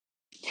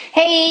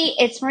Hey,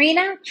 it's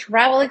Marina,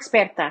 travel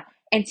experta,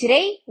 and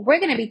today we're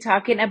going to be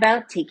talking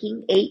about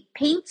taking a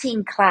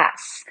painting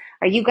class.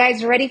 Are you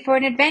guys ready for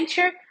an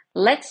adventure?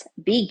 Let's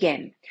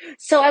begin.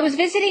 So I was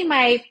visiting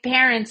my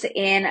parents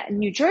in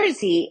New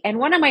Jersey, and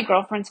one of my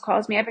girlfriends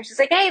calls me up and she's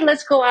like, "Hey,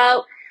 let's go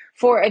out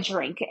for a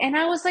drink." And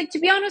I was like, to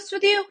be honest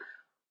with you,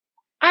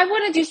 I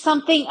want to do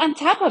something on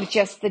top of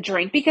just the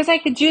drink because I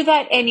could do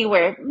that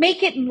anywhere.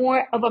 Make it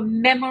more of a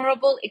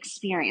memorable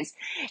experience.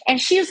 And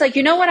she was like,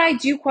 you know what I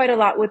do quite a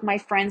lot with my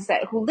friends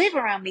that who live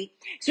around me?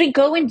 So we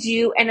go and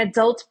do an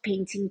adult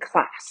painting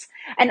class.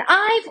 And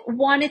I've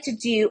wanted to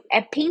do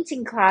a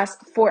painting class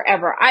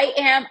forever. I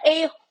am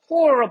a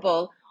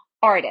horrible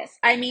artist.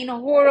 I mean, a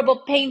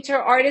horrible painter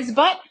artist,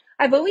 but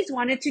I've always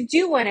wanted to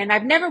do one and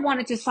I've never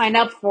wanted to sign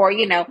up for,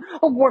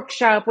 a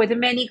workshop with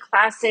many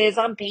classes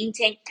on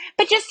painting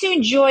but just to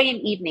enjoy an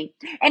evening.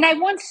 And I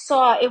once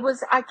saw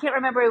I can't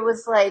remember, it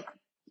was like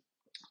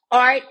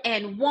art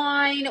and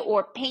wine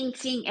or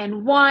painting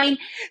and wine.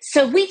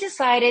 So we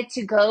decided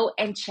to go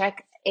and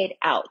check it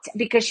out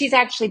because she's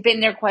actually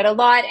been there quite a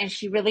lot and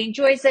she really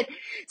enjoys it.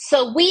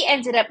 So we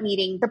ended up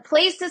meeting. The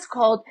place is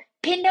called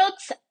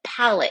Pinot's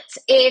Palette.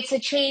 It's a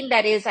chain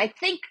that is, I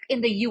think,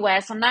 in the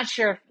US. I'm not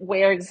sure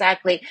where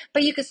exactly,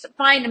 but you can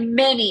find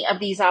many of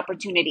these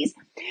opportunities.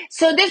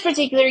 So in this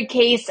particular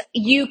case,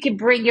 you can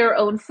bring your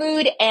own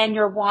food and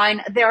your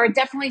wine. There are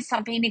definitely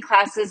some painting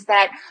classes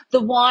that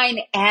the wine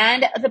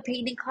and the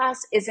painting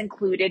class is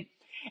included.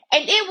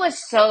 And it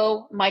was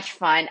so much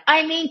fun.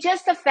 I mean,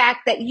 just the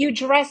fact that you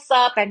dress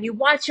up and you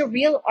watch a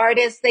real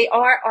artist, they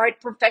are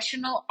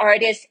professional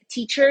artists,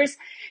 teachers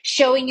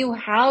showing you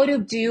how to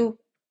do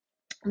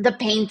the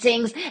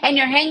paintings and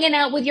you're hanging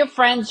out with your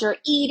friends, you're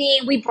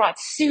eating. We brought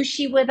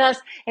sushi with us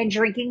and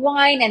drinking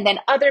wine. And then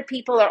other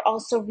people are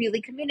also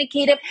really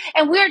communicative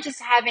and we're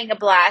just having a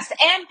blast.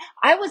 And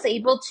I was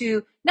able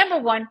to, number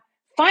one,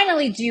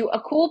 finally do a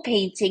cool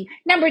painting.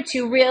 Number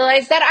two,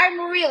 realize that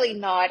I'm really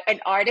not an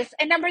artist.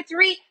 And number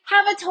three,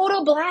 have a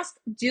total blast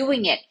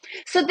doing it.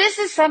 So this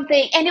is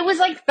something, and it was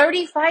like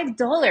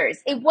 $35.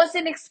 It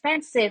wasn't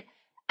expensive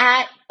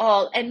at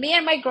all. And me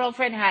and my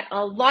girlfriend had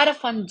a lot of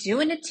fun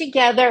doing it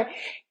together,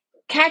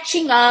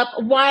 catching up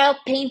while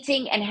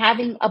painting and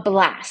having a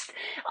blast.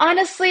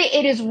 Honestly,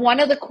 it is one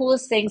of the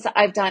coolest things that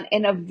I've done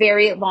in a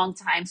very long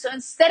time. So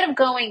instead of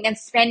going and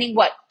spending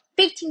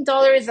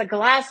 $15 a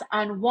glass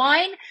on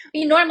wine,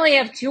 you normally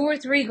have two or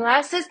three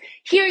glasses.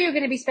 Here you're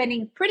going to be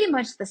spending pretty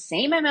much the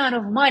same amount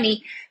of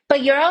money,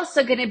 but you're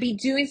also going to be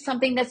doing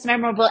something that's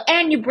memorable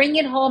and you bring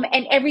it home.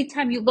 And every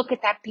time you look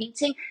at that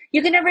painting,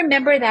 you're going to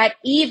remember that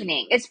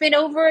evening. It's been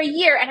over a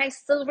year and I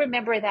still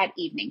remember that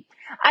evening.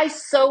 I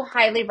so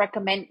highly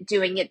recommend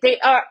doing it. They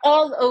are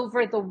all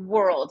over the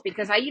world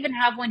because I even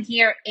have one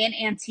here in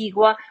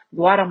Antigua,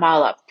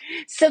 Guatemala.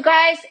 So,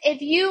 guys,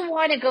 if you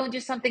want to go and do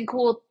something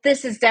cool,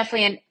 this is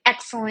definitely an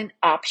excellent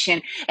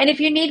option. And if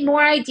you need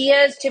more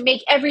ideas to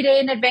make every day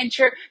an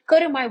adventure, go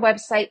to my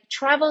website,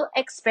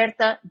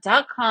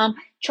 travelexperta.com,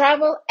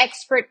 travel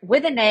expert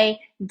with an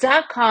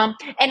A.com.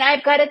 And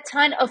I've got a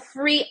ton of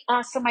free,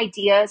 awesome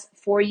ideas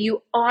for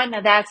you on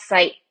that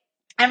site.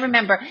 And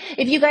remember,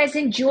 if you guys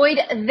enjoyed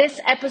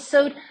this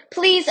episode,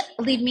 please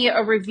leave me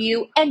a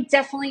review and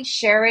definitely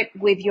share it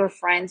with your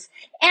friends.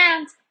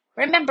 And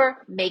remember,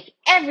 make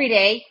every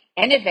day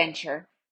an adventure.